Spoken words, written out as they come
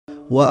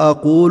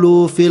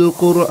وأقول في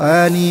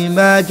القرآن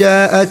ما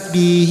جاءت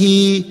به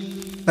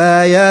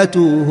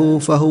آياته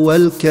فهو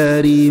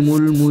الكريم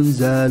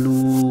المنزال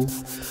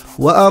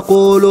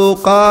وأقول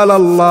قال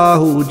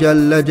الله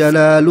جل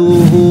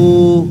جلاله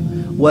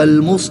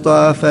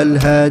والمصطفى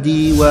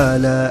الهادي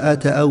ولا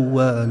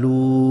أتأول.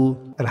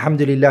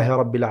 الحمد لله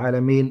رب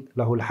العالمين،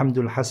 له الحمد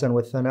الحسن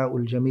والثناء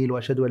الجميل،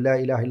 وأشهد أن لا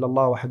إله إلا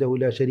الله وحده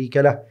لا شريك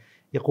له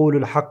يقول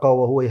الحق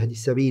وهو يهدي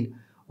السبيل،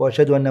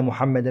 وأشهد أن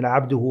محمدا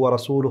عبده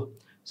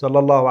ورسوله صلى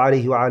الله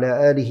عليه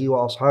وعلى آله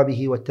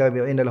وأصحابه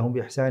والتابعين لهم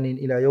بإحسان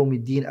إلى يوم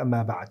الدين.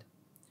 أما بعد.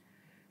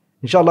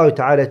 Inshallah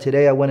ta'ala,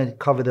 today I want to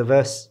cover the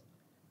verse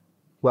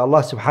where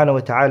Allah subhanahu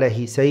wa ta'ala,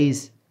 He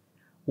says,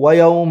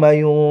 وَيَوْمَ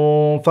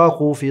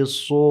يُنفَخُ فِي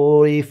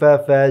الصُّورِ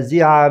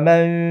فَفَزِعَ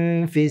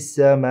مَنْ فِي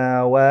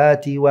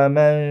السَّمَاوَاتِ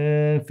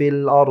وَمَنْ فِي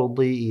الْأَرْضِ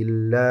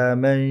إِلَّا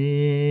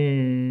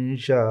مَنْ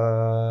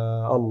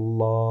شَاءَ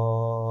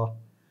اللَّهُ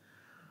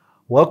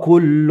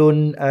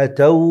وَكُلٌّ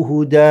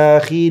أَتَوْهُ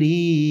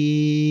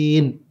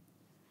دَاخِرِينَ.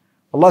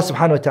 Allah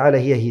subhanahu wa ta'ala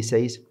here, He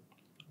says,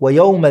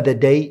 وَيَوْمَ, the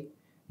day,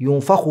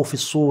 يُنفَخُ فِي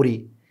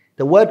الصُّورِ.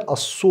 The word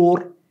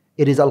as-sur,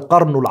 it is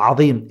al-qarn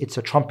al-azim, it's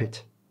a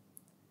trumpet.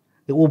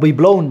 It will be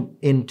blown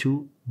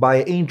into by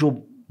an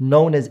angel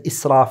known as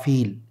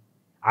Israfil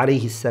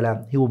alayhi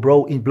salam. He will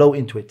blow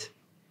into it.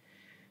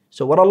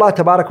 So what Allah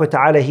tabarak wa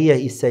ta'ala here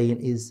is saying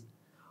is,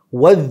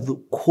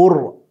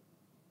 وَذْكُرْ,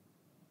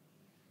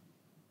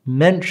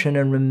 mention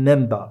and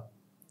remember,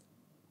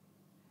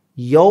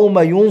 يَوْمَ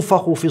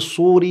يُنفَخُ فِي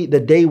الصُّورِ, the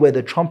day where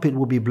the trumpet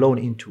will be blown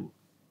into.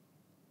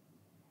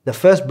 The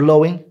first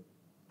blowing,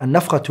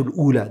 an-nafkhatul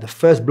ula, the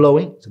first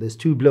blowing, so there's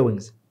two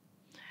blowings.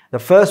 The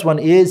first one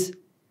is,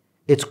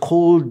 it's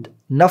called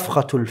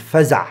nafkhatul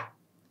faza'.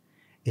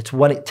 It's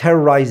when it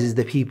terrorizes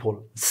the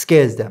people,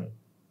 scares them.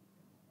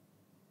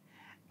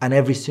 And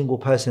every single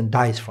person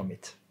dies from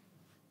it.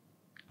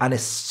 And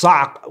it's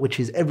sa'q, which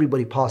is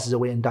everybody passes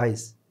away and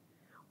dies.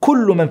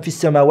 كُلُّ مَنْ فِي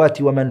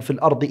السَّمَاوَاتِ وَمَنْ فِي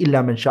الْأَرْضِ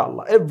إِلَّا مَنْ شَاءَ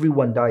اللَّهُ.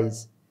 Everyone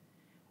dies.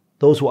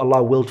 Those who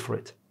Allah willed for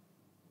it.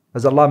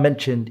 As Allah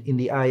mentioned in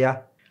the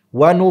ayah,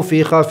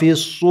 وَنُفِخَ فِي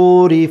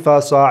الصُّورِ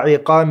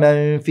فَصَعِقَ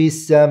مَنْ فِي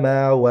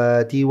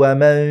السَّمَاوَاتِ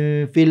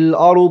وَمَنْ فِي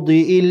الْأَرْضِ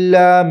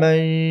إِلَّا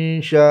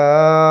مَنْ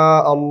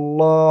شَاءَ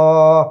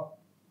اللَّهُ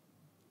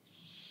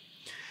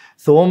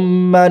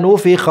ثُمَّ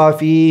نُفِخَ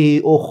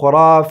فِيهِ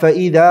أُخْرَى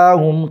فَإِذَا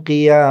هُمْ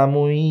قِيَامٌ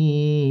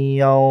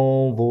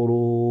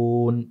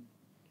يَنْظُرُونَ.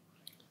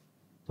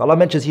 Allah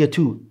mentions here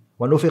too,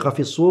 وَنُفِخَ فِي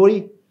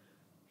الصُّورِ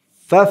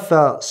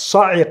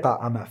فَصَعِقَ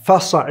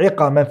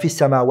مَنْ فِي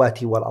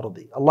السَّمَاوَاتِ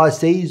وَالْأَرْضِ. Allah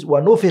says,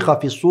 وَنُفِخَ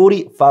فِي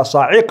الصُّورِ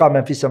فَصَعِقَ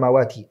مَنْ فِي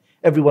السَّمَاوَاتِ.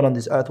 Everyone on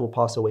this earth will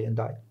pass away and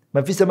die.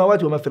 مَنْ فِي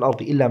السَّمَاوَاتِ وَمَنْ فِي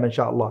الْأَرْضِ إِلَّا مَنْ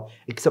شَاءَ اللَّهُ,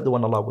 except the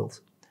one Allah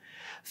wills.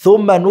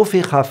 ثُمَّ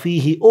نُفِخَ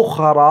فِيهِ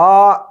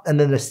أُخْرَى, and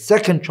then the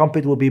second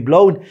trumpet will be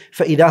blown.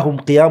 فَإِذَا هُمْ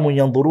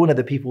قِيَامٌ يَنْظُرُونَ,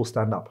 the people will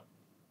stand up.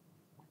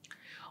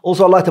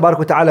 Also Allah Tabarak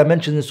wa Ta'ala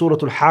mentions in Surah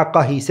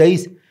Al-Haqqa, He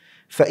says,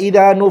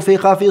 فَإِذَا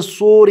نُفِخَ فِي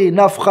الصُّورِ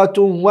نَفْخَةٌ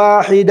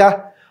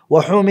وَاحِدَةٌ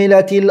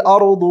وَحُمِلَتِ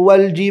الْأَرْضُ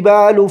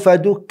وَالْجِبَالُ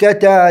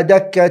فَدُكَّتَا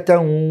دَكَّةً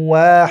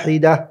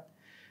وَاحِدَةً.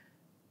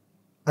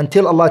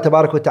 Until Allah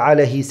Tabarak wa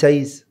Ta'ala, He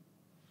says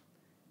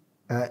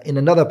in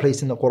another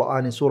place in the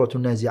Qur'an, in Surah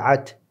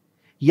Al-Nazi'at,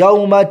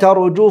 يَوْمَ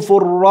تَرْجُفُ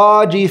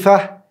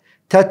الرَّاجِفَةِ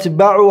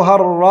تَتْبَعُهَا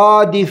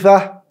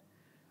الرَّادِفَةِ.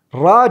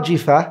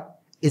 Rajifa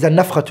is a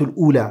nafkhatul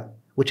ula,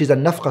 which is a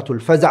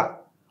nafkhatul faza'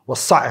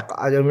 was-sa'iq.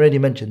 I already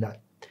mentioned that.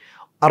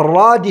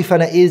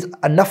 Ar-radifana is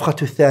a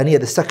nafkhatul thaniya,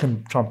 the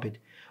second trumpet,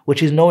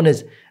 which is known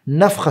as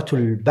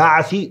nafkhatul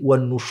ba'thi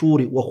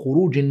wal-nushuri wa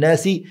khuruj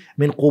an-nasi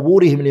min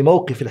quburihim li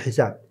mawqif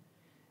al-hisab.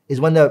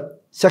 Is when the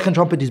second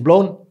trumpet is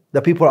blown,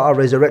 the people are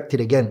resurrected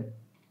again.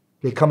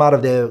 They come out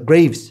of their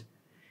graves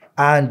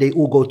and they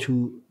all go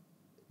to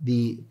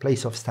the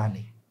place of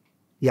standing.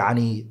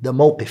 Yani the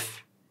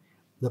mawqif.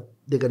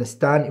 They're going to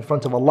stand in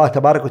front of Allah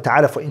Tabarak wa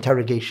Ta'ala for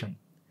interrogation.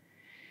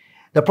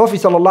 The Prophet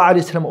sallallahu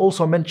alaihi wasallam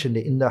also mentioned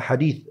it in the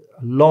hadith,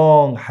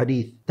 long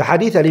hadith. The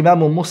hadith Imam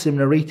Muslim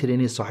narrated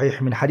in his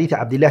Sahih min hadith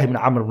Abdullah ibn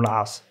Amr ibn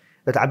As.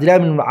 That Abdullah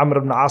ibn Amr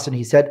ibn As, and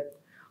he said,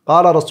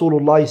 قال رسول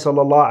الله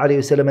صلى الله عليه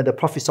وسلم, the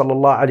Prophet صلى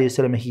الله عليه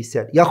وسلم, he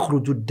said,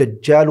 يخرج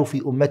الدجال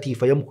في أمتي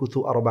فيمكث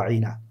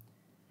 40.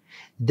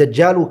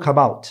 Dajjal will come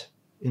out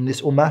in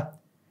this ummah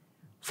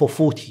for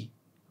 40.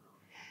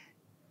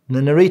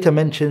 The narrator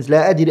mentions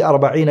لا أدري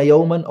 40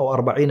 يوما أو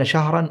 40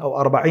 شهرا أو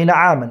 40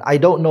 عاما. I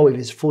don't know if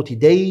it's 40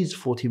 days,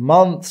 40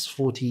 months,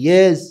 40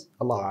 years.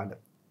 Allah أعلم.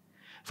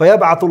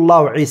 فيبعث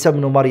الله عيسى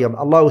بن مريم.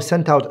 Allah will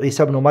send out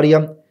عيسى بن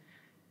مريم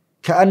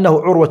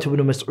كأنه عروة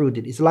بن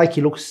مسعود. It's like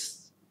he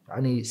looks,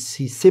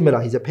 he's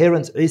similar. His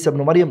appearance, عيسى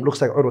بن مريم,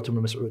 looks like عروة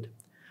بن مسعود.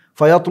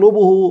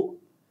 فيطلبه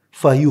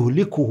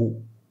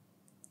فيهلكه.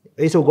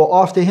 Isa will go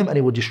after him and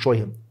he will destroy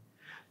him.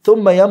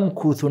 ثم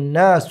يمكث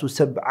الناس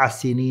 7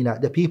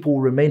 سنين. The people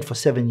will remain for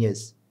 7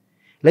 years.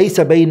 ليس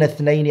بين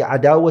اثنين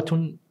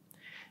عداوة.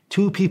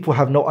 Two people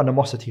have no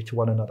animosity to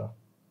one another.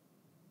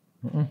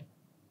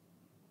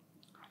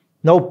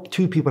 No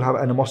two people have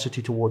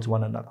animosity towards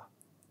one another.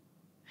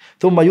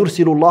 ثم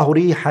يرسل الله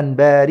ريحا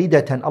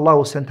باردة. Allah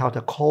will send out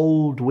a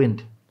cold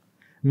wind.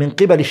 من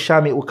قبل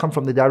الشام, it will come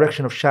from the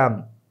direction of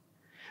Sham.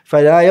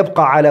 فلا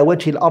يبقى على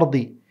وجه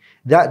الأرض.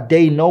 That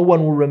day no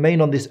one will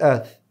remain on this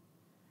earth.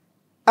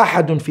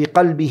 أحد في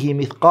قلبه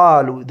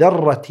مثقال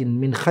ذرة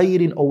من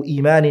خير أو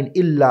إيمان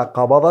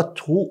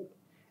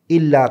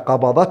إلا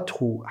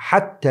قبضته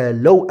حتى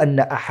لو أن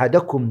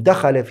أحدكم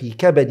دخل في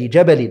كبد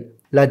جبل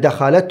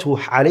لدخلته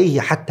عليه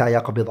حتى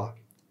يقبضه.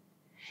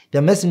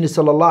 The Messenger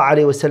sallallahu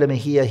alayhi wasallam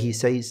here, he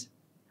says,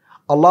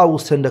 Allah will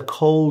send a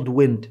cold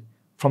wind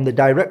from the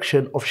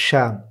direction of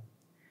Sham.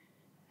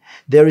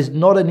 There is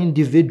not an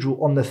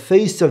individual on the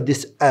face of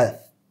this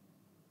earth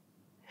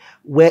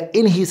where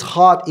in his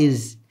heart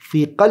is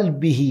في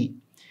قلبه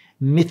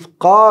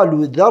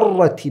مثقال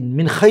ذرة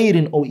من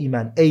خير أو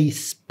إيمان, a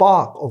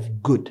spark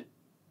of good,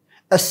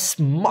 a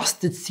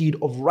mustard seed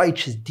of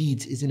righteous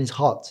deeds is in his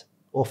heart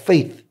or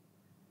faith.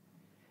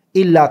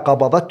 إلا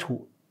قبضته,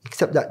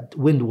 except that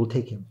wind will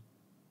take him,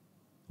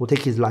 will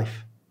take his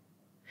life.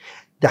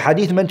 The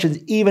hadith mentions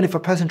even if a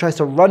person tries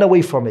to run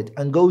away from it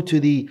and go to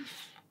the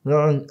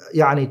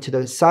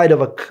side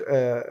of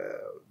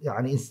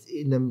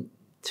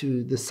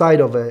to the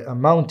side of a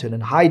mountain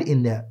and hide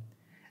in there,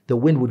 the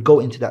wind would go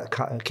into that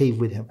cave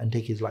with him and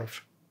take his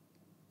life.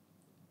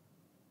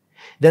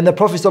 Then the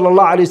Prophet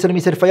ﷺ, he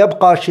said, فَيَبْقَى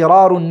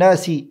شِرَارُ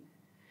النَّاسِ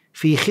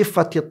فِي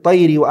خِفَّةِ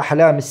الطَّيْرِ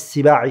وَأَحْلَامِ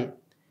السِّبَاعِ.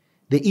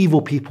 The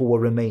evil people will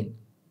remain.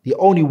 The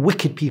only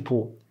wicked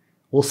people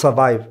will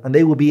survive, and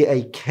they will be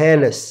as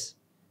careless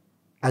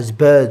as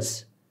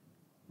birds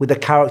with the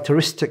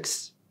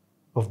characteristics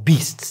of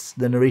beasts,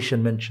 the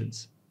narration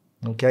mentions.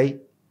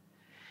 Okay?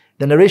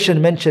 The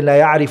narration mentioned لا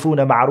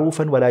يعرفون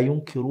معروفا ولا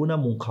ينكرون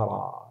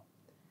منكرا.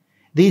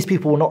 These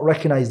people will not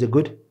recognize the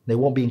good, they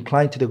won't be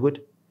inclined to the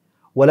good.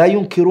 ولا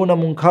ينكرون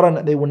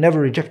منكرا, they will never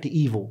reject the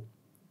evil.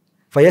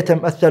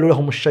 فيتمثل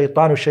لهم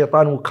الشيطان,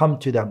 الشيطان will come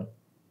to them.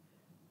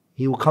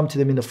 He will come to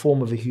them in the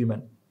form of a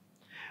human.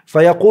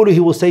 فيقول,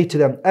 he will say to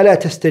them, ألا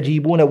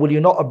تستجيبون, will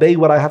you not obey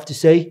what I have to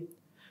say?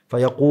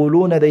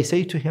 فيقولون, they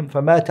say to him,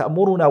 فما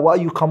تأمرنا, what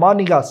are you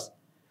commanding us?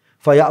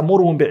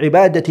 فيأمرهم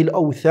بعبادة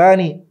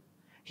الأوثان,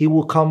 he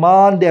will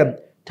command them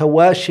to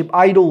worship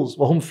idols.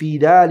 وهم في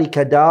ذلك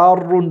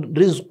دار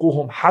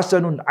رزقهم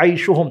حسن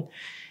عيشهم,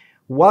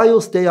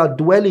 whilst they are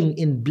dwelling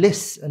in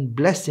bliss and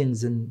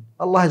blessings, and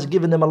Allah has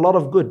given them a lot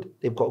of good,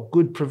 they've got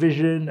good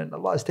provision and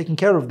Allah is taking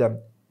care of them,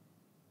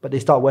 but they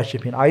start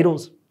worshipping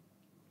idols.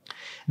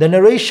 The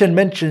narration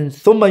mentions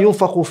ثم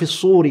ينفخ في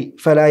الصور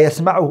فلا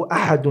يسمعه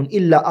أحد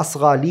إلا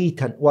أصغى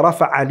ليتا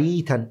ورفع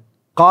ليتا.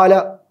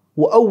 قال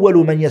وأول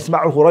من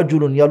يسمعه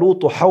رجل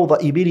يلوط حوض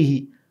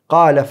إبله.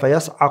 قال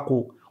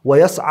فيصعق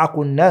ويصعق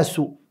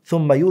الناس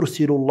ثم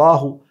يرسل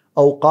الله,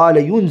 أو قال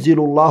ينزل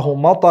الله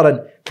مطرا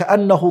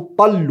كأنه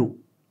الطل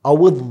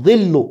أو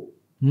الظل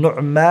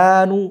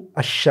نعمان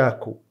الشاك,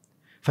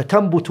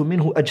 فتنبت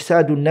منه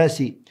أجساد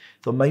الناس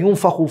ثم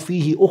ينفخ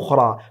فيه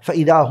أخرى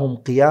فإذا هم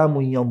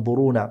قيام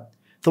ينظرون.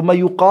 ثم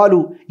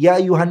يقال يا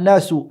أيها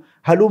الناس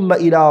هلم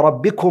إلى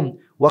ربكم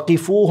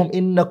وقفوهم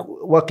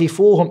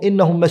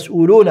إنهم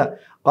مسؤولون.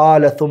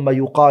 قال ثم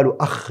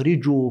يقال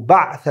أخرجوا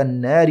بعث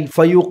النار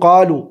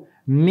فيقال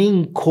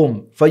من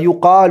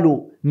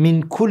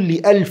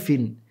كل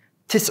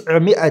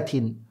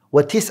 1999.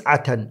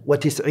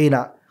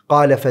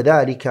 قال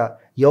فذلك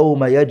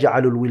يوم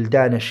يجعل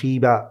الولدان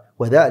شيبا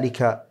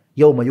وذلك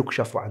يوم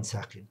يكشف عن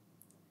ساق.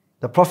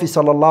 The Prophet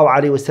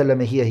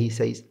ﷺ here, he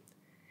says,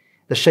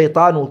 the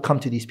shaitan will come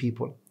to these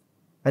people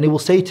and he will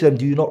say to them,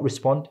 do you not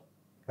respond?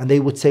 And they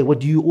would say, what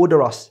do you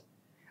order us?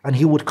 And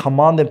he would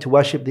command them to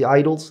worship the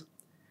idols.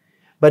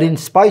 But in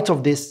spite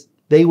of this,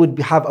 they would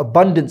have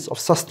abundance of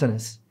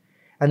sustenance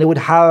and they would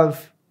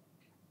have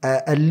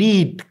a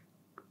lead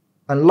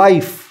and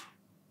life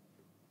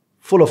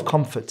full of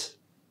comfort.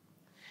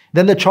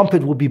 Then the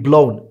trumpet would be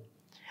blown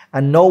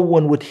and no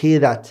one would hear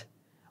that,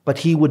 but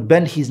he would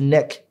bend his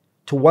neck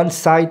to one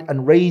side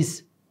and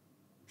raise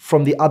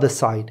from the other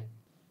side.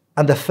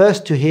 And the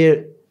first to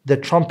hear the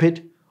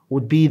trumpet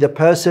would be the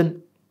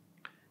person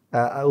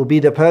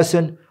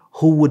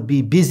who would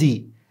be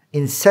busy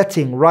in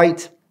setting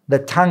right the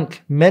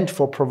tank meant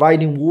for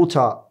providing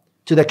water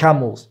to the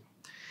camels.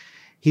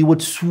 He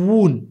would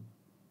swoon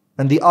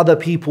and the other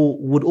people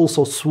would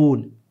also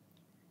swoon.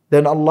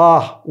 Then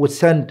Allah would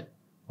send,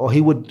 or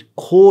he would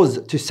cause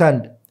to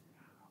send,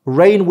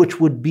 rain which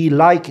would be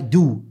like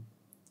dew,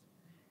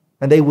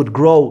 and they would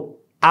grow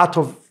out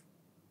of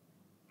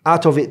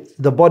it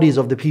the bodies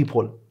of the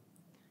people.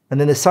 And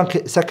then the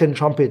second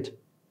trumpet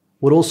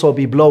would also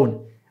be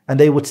blown and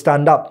they would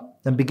stand up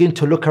and begin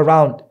to look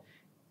around.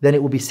 Then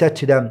it would be said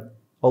to them,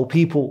 O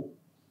people,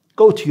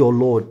 go to your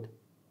Lord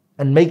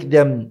and make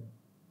them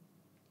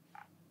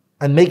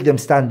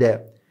stand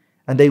there.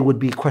 And they would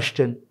be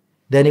questioned.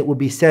 Then it would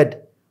be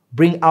said,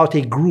 bring out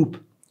a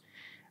group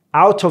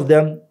out of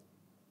them,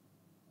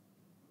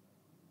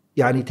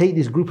 take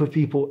this group of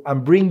people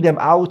and bring them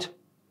out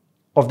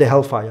of the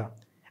hellfire.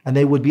 And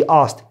they would be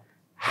asked,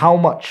 how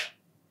much?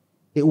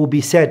 It will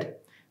be said,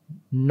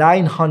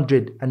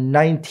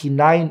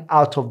 999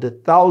 out of the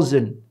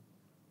 1,000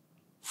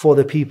 for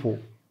the people,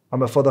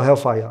 for the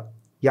hellfire.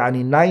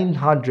 Yani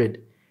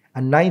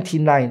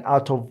 999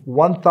 out of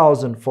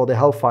 1,000 for the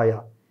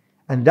hellfire.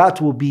 And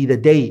that will be the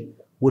day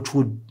which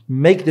would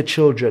make the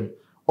children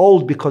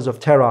old because of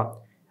terror.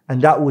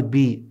 And that would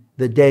be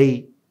the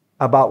day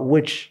about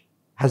which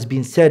has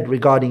been said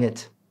regarding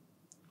it.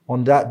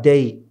 On that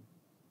day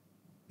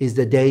is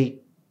the day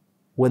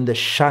when the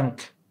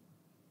shank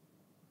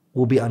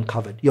will be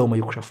uncovered. يَوْمَ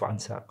يُكْشَفُ عَنْ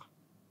سَاقٍ.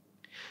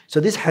 So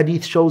this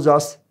hadith shows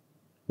us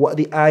what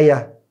the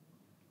ayah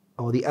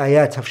or the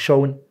ayat have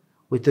shown,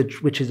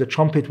 which is the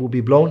trumpet will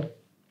be blown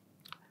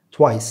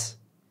twice.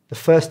 The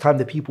first time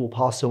the people will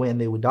pass away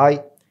and they will die.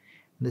 And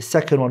the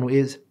second one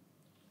is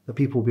the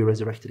people will be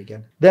resurrected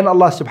again. Then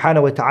Allah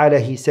subhanahu wa ta'ala,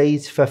 He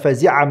says,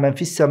 فَفَزِعَ مَنْ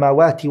فِي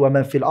السَّمَاوَاتِ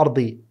وَمَنْ فِي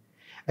الْأَرْضِ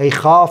أَيْ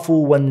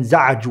خَافُوا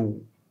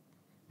وَانْزَعَجُوا.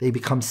 They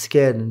become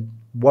scared and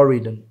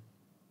worried. And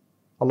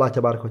Allah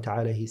tabarak wa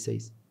ta'ala, He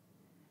says,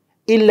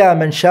 إِلَّا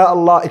مَنْ شَاءَ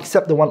اللَّهِ,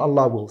 except the one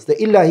Allah wills. The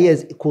illa here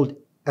is called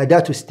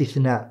adatu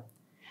istithna.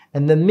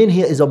 And the min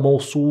here is a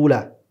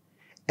mawsula.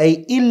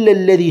 أي إِلَّا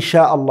الَّذِي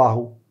شَاءَ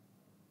اللَّهُ,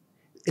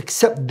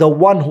 except the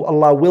one who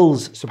Allah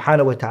wills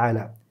subhanahu wa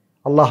ta'ala.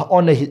 Allah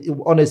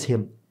honors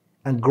him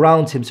and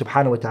grounds him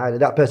subhanahu wa ta'ala.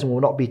 That person will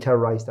not be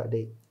terrorized that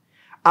day.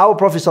 Our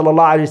Prophet sallallahu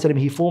alayhi wa sallam,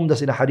 he informed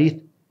us in a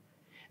hadith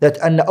that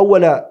أن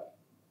أول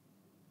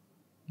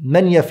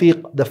من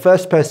يفيق, the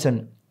first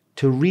person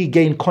to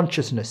regain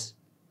consciousness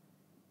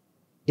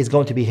is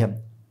going to be him.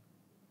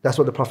 That's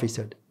what the Prophet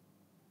said.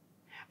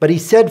 But he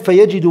said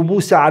فَيَجِدُ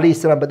مُوسَى alayhi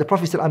salam, but the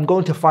Prophet said, I'm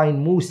going to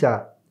find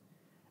Musa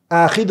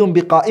آخذ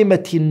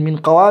بقائمة من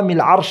قوام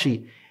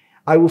العرش.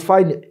 I will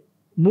find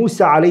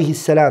Musa alayhi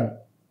salam,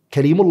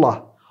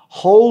 Kalimullah,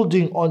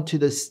 holding onto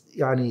this,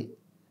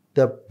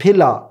 the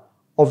pillar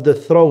of the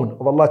throne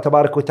of Allah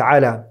tabarak wa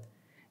ta'ala.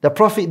 The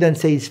Prophet then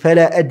says,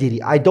 فَلَا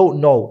أَدْرِ, I don't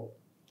know.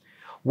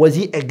 Was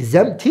he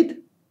exempted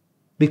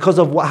because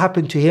of what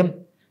happened to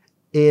him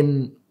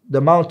in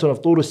the mountain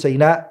of Tur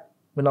al-Sayna?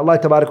 When Allah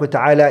tabarak wa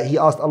ta'ala, he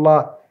asked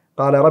Allah,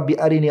 قال ربي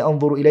أرني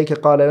أنظر إليك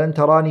قال لن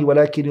تراني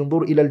ولكن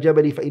انظر إلى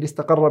الجبل فإن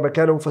استقر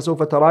مكانه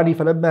فسوف تراني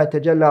فلما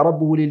تجلى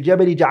ربه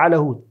للجبل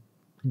جعله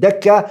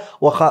دكا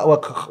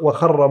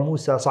وخر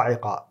موسى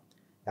صعقا.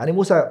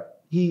 Musa,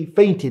 he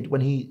fainted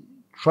when he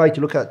tried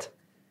to look at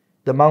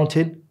the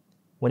mountain,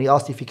 when he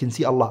asked if he can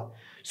see Allah.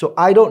 So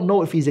I don't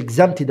know if he's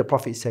exempted, the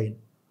Prophet is saying,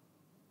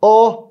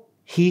 or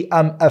he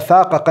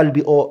أفاق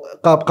قلبي or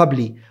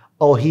قبلي,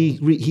 or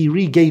he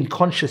regained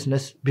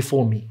consciousness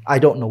before me. I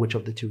don't know which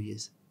of the two he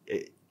is.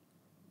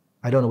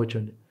 I don't know which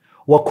one.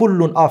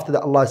 وَكُلٌّ, after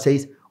that Allah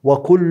says,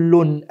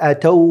 وَكُلٌّ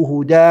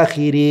أَتَوْهُ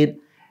دَاخِرِينَ.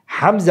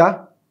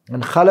 Hamza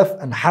and Khalaf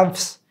and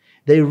Hafs,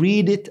 they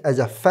read it as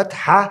a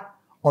fatha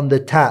on the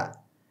ta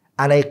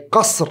and a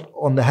qasr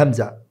on the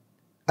hamza.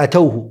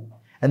 أتوه.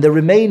 And the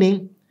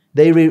remaining,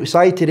 they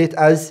recited it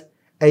as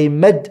a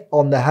mad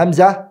on the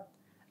hamza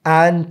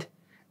and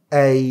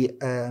a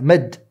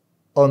mad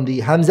on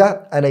the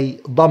hamza and a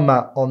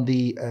dhamma on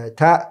the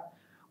ta,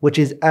 which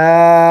is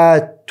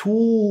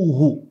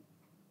atuhu.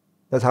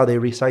 That's how they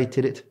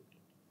recited it.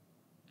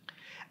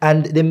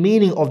 And the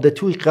meaning of the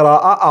two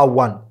qira'ah are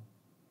one.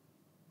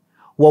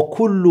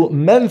 وَكُلُّ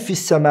مَنْ فِي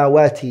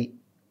السَّمَاوَاتِ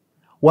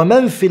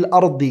وَمَنْ فِي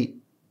الْأَرْضِ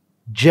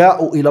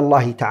جَاءُوا إِلَى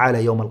اللَّهِ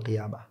تَعَالَى يَوْمَ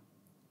الْقِيَامَةِ.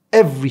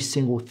 Every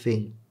single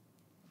thing,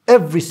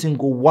 every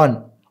single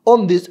one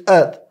on this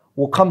earth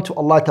will come to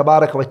Allah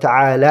tabarak wa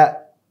ta'ala.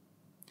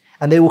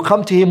 And they will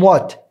come to him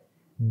what?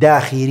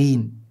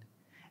 داخرين.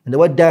 And the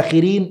word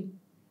داخرين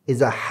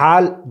is a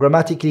hal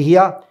grammatically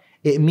here.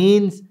 It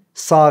means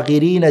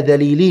صاغرين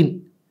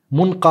ذليلين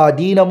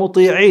منقادين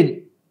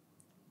مطيعين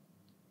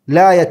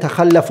لا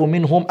يتخلف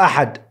منهم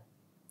أحد.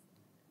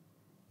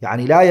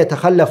 لا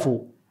يتخلف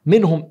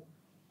منهم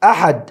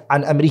أحد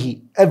عن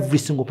أمره. Every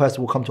single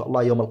person will come to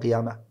Allah يوم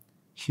القيامة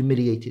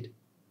humiliated,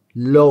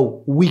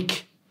 low,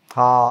 weak.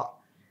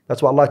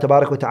 That's what Allah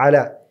تبارك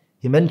وتعالى,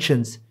 He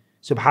mentions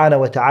سبحانه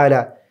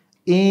وتعالى,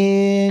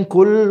 إن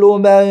كل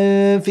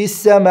من في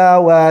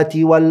السماوات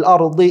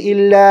والأرض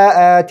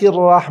إلا آتي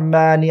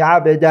الرحمن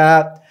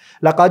عبدا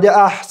لقد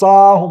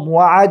أحصاهم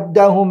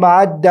وعدهم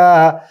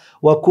عدا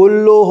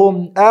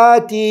وكلهم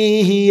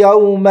آتيه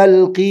يوم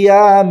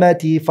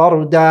القيامة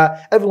فردا.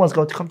 Everyone's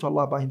going to come to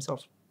Allah by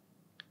himself.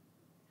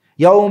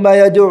 يوم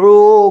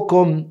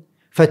يدعوكم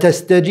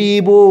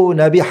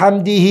فتستجيبون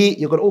بحمده.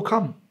 You're going to all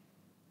come.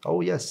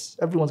 Oh yes,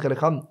 everyone's going to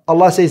come.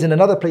 Allah says in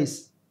another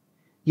place,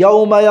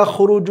 يوم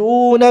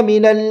يخرجون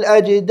من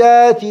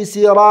الأجداث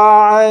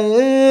سراعا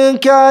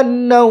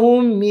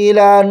كأنهم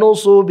إلى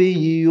نصب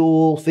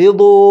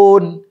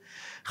يوفضون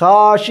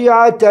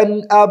خاشعة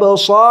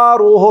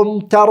أبصارهم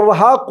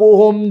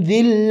ترهقهم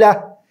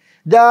ذلة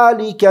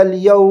ذلك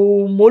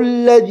اليوم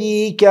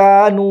الذي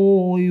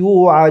كانوا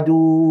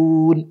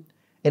يوعدون.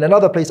 In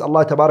another place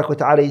Allah تبارك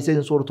وتعالى, He says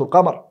in Surah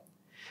Al-Qamar,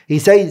 He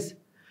says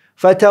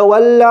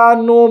فتول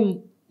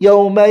عنهم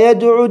يوم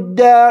يدعو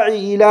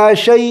الداعي إلى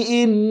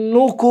شيء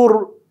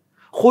نكر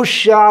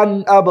خش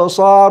عن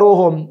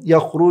أبصارهم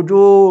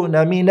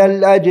يخرجون من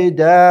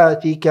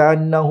الأجداث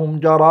كأنهم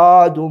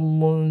جراد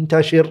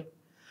منتشر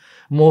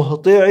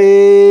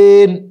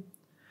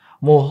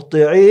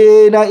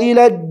مهطعين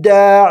إلى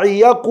الداع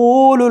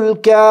يقول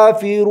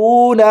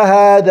الكافرون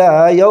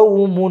هذا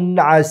يوم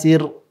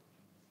عسر.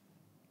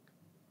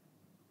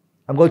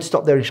 I'm going to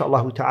stop there,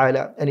 inshallah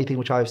ta'ala. Anything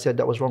which I have said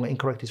that was wrong or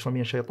incorrect is from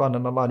me and shaitan,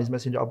 and Allah and His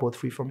Messenger are both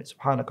free from it.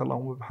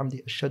 Subhanakallahumma wa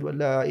bihamdi. Ashhadu an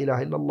la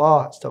ilaha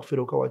illallah.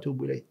 Astaghfiruka wa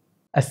atubu ilayh.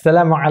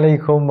 Assalamu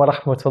alaikum wa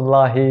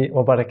rahmatullahi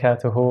wa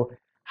barakatuhu.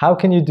 How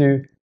can you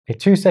do a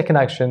 2-second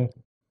action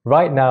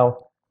right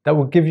now that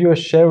will give you a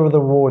share of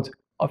the reward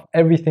of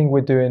everything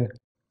we're doing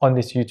on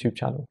this YouTube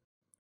channel?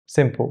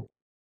 Simple.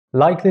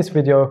 Like this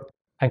video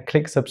and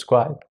click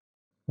subscribe.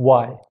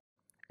 Why?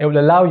 It will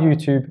allow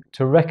YouTube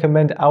to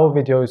recommend our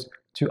videos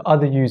to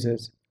other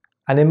users.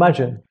 And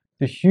imagine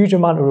the huge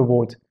amount of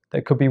reward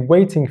that could be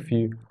waiting for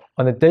you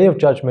on the Day of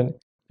Judgment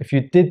if you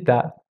did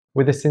that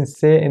with a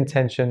sincere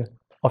intention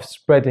of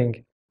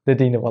spreading the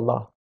Deen of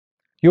Allah.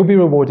 You'll be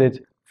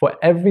rewarded for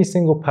every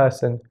single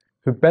person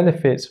who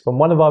benefits from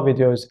one of our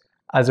videos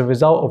as a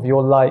result of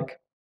your like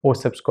or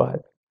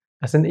subscribe.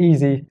 That's an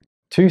easy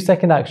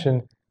 2-second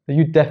action that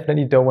you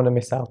definitely don't want to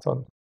miss out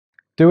on.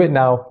 Do it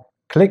now,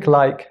 click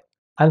like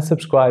and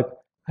subscribe,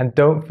 and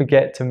don't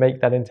forget to make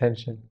that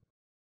intention.